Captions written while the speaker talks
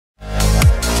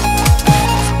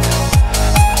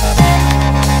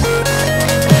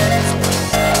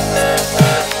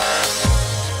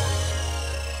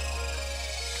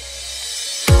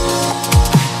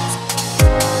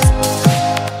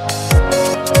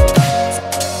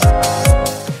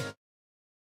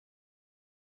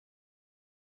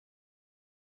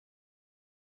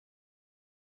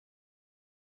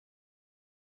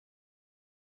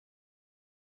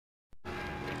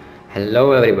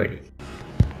Hello everybody.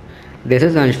 This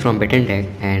is Ansh from Bitten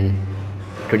and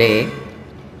today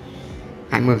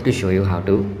I'm going to show you how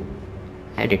to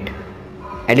edit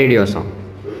your song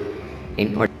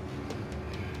in Audacity.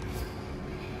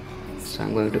 So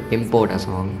I'm going to import a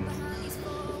song,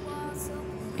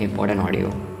 import an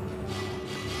audio,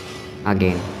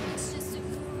 again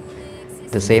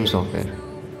the same software.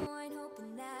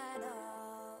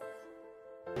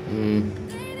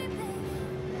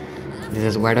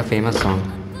 This is quite a famous song,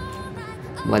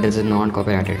 but this is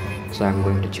non-copyrighted, so I'm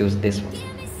going to choose this one.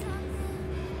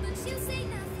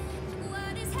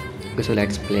 Okay, so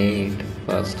let's play it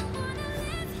first,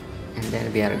 and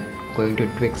then we are going to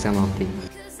tweak some of the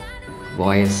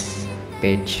voice,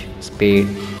 pitch, speed,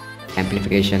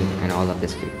 amplification, and all of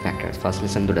these factors. First,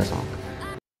 listen to the song.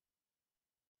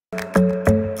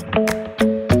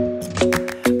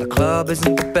 The club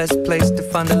isn't the best place to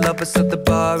find the lovers, so the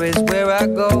bar is where I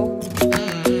go.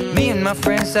 Me and my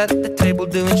friends at the table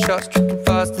doing shots, tripping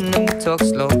fast, and then we talk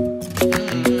slow.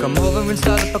 And you come over and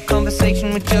start up a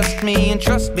conversation with just me, and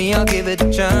trust me, I'll give it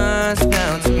a chance.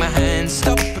 Now take my hand,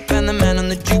 stop it, and the man on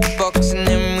the jukebox, and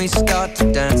then we start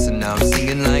to dance. And now I'm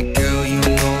singing like, girl, you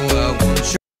know I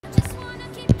want you.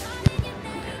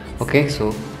 Okay,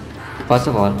 so first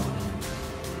of all,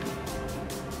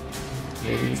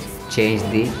 we'll change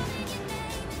the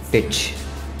pitch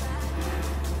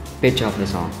of the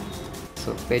song.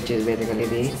 So pitch is basically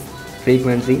the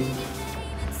frequency.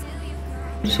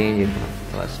 Change it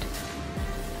first.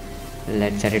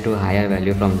 Let's set it to a higher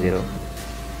value from 0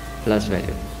 plus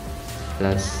value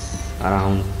plus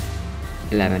around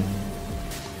 11.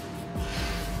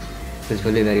 This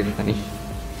will be very funny,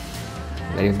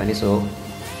 so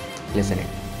listen it.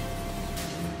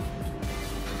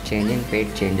 Changing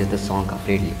pitch changes the song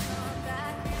completely.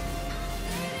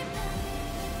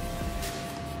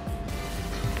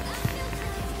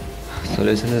 So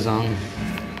listen to the song.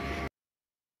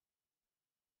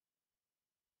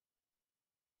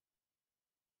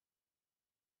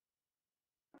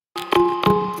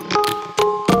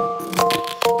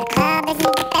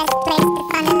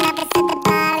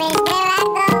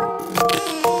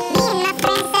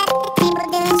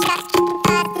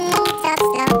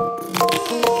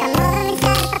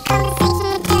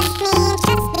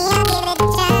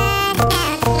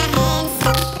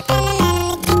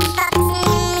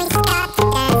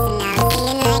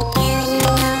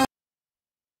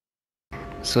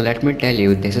 So let me tell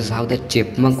you, this is how the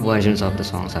chipmunk versions of the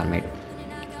songs are made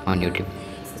on YouTube.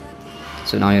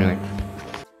 So now you know it.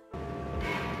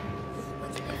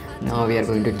 Now we are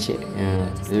going to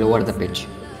lower the pitch,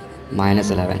 minus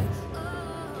 11.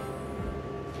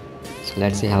 So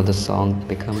let's see how the song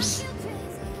becomes.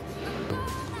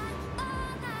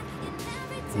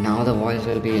 Now the voice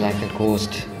will be like a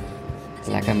ghost,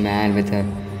 like a man with a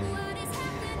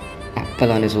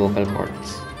apple on his vocal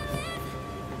cords.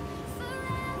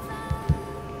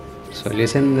 So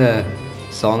listen the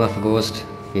song of Ghost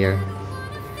here.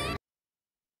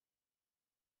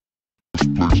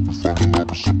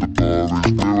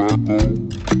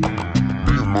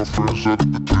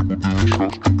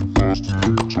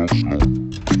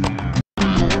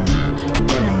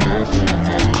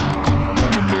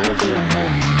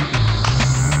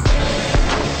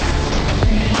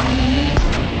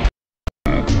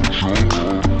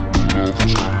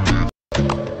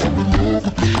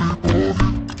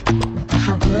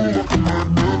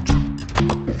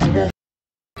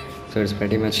 So it's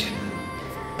pretty much,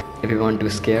 if you want to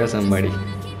scare somebody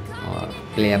or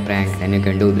play a prank, then you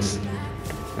can do this to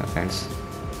your friends.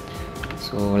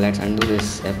 So let's undo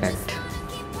this effect,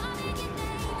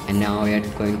 and now we are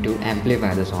going to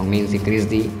amplify the song, means increase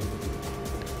the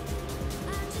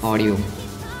audio,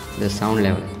 the sound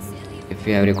level. If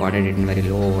you have recorded it in very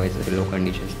low voice, very low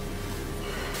conditions,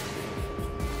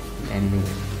 then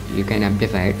you can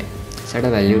amplify it. Set a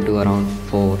value to around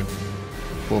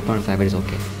 4.5 is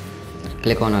okay.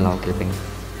 Click on allow clipping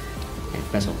and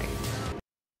press OK.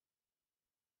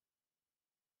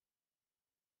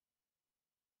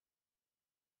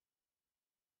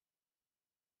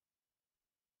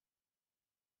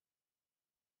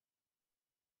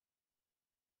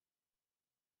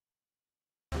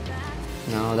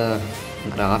 Now the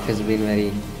graph has been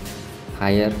very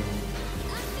higher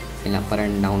in upper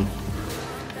and down.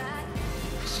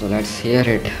 So let's hear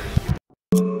it.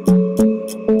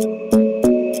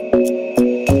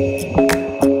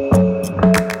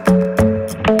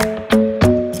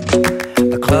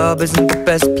 Isn't the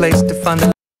best place to find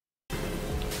the.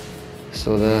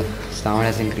 So the sound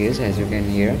has increased, as you can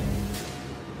hear.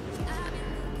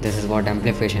 This is what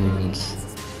amplification means.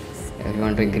 If you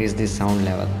want to increase this sound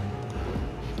level,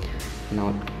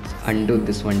 now undo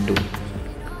this one too.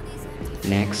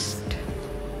 Next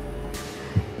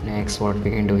what we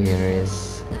can do here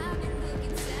is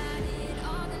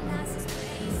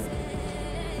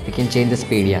we can change the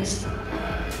speed. Yes,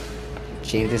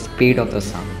 change the speed of the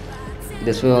sound.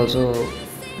 This will also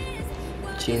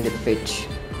change the pitch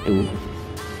to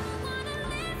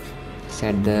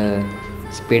set the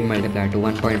speed multiplier to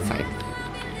 1.5.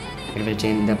 It will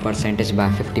change the percentage by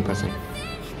 50%.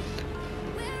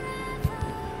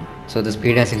 So the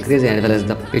speed has increased as well as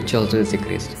the pitch also is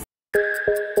increased.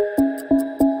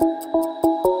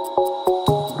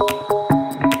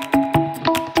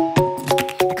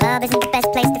 The club isn't the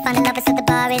best place to find the lovers, so the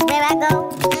bar is where I go.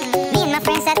 Me and my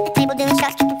friends at the table doing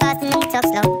shots, tripping fast and then we talk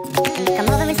slow. And you come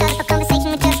over and start up a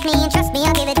conversation with just me, and trust me,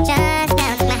 I'll give it a chance.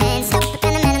 Now take my hand, stop, put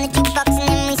the man on the jukebox, and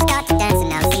then we start to dance. And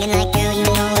now I'm singing like, girl, you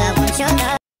know I want your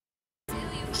love.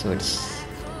 So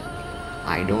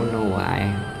I don't know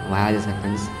why this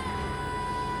happens,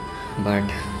 but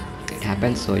it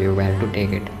happens, so you have to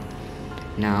take it.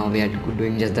 Now we are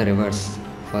doing just the reverse.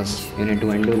 First you need to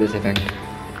undo this effect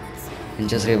and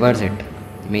just reverse it.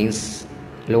 Means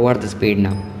lower the speed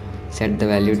now. Set the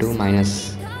value to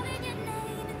minus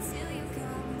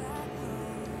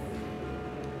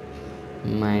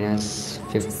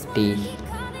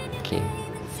 50k.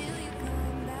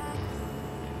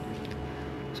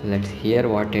 So let's hear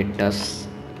what it does.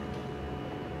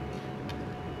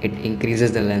 It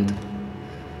increases the length.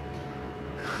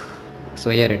 So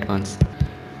here it comes.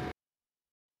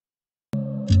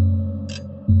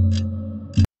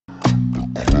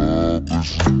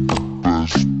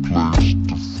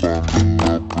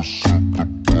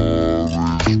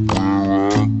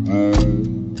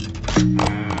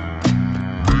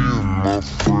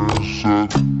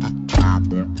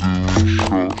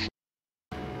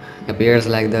 Appears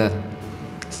like the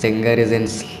singer is in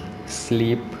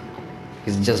sleep.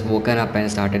 He's just woken up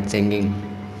and started singing.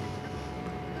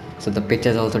 So the pitch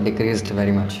has also decreased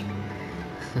very much.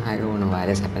 I don't know why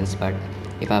this happens, but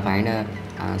if I find an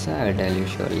answer, I will tell you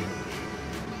surely.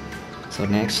 So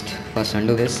next, first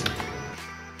undo this.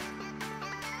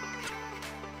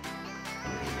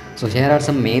 So here are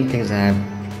some main things I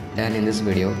have done in this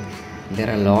video. There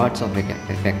are lots of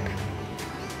effects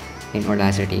in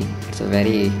Audacity. It's a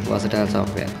very versatile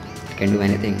software. You can do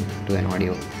anything to an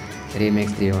audio.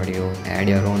 Remix the audio, add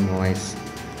your own voice,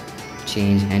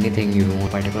 change anything you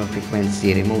want, particular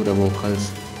frequency, remove the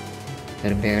vocals,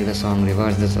 repair the song,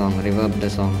 reverse the song, reverb the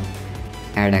song,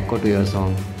 add echo to your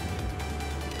song,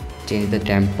 change the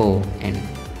tempo, and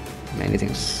many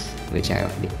things which I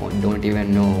don't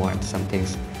even know what some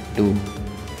things do.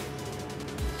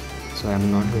 So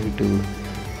I'm not going to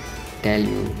tell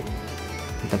you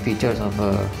the features of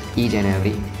each and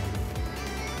every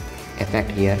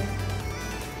effect here.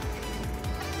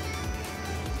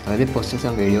 I will be posting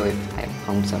some video if I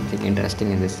found something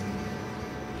interesting in this.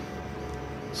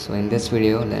 So in this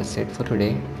video, that's it for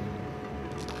today.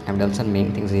 I've done some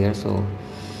main things here, so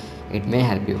it may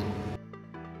help you.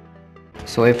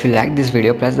 So if you like this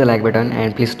video, press the like button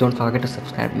and please don't forget to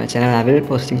subscribe to my channel. I will be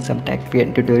posting some tech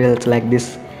tutorials like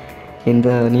this in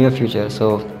the near future.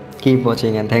 So keep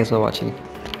watching and thanks for watching.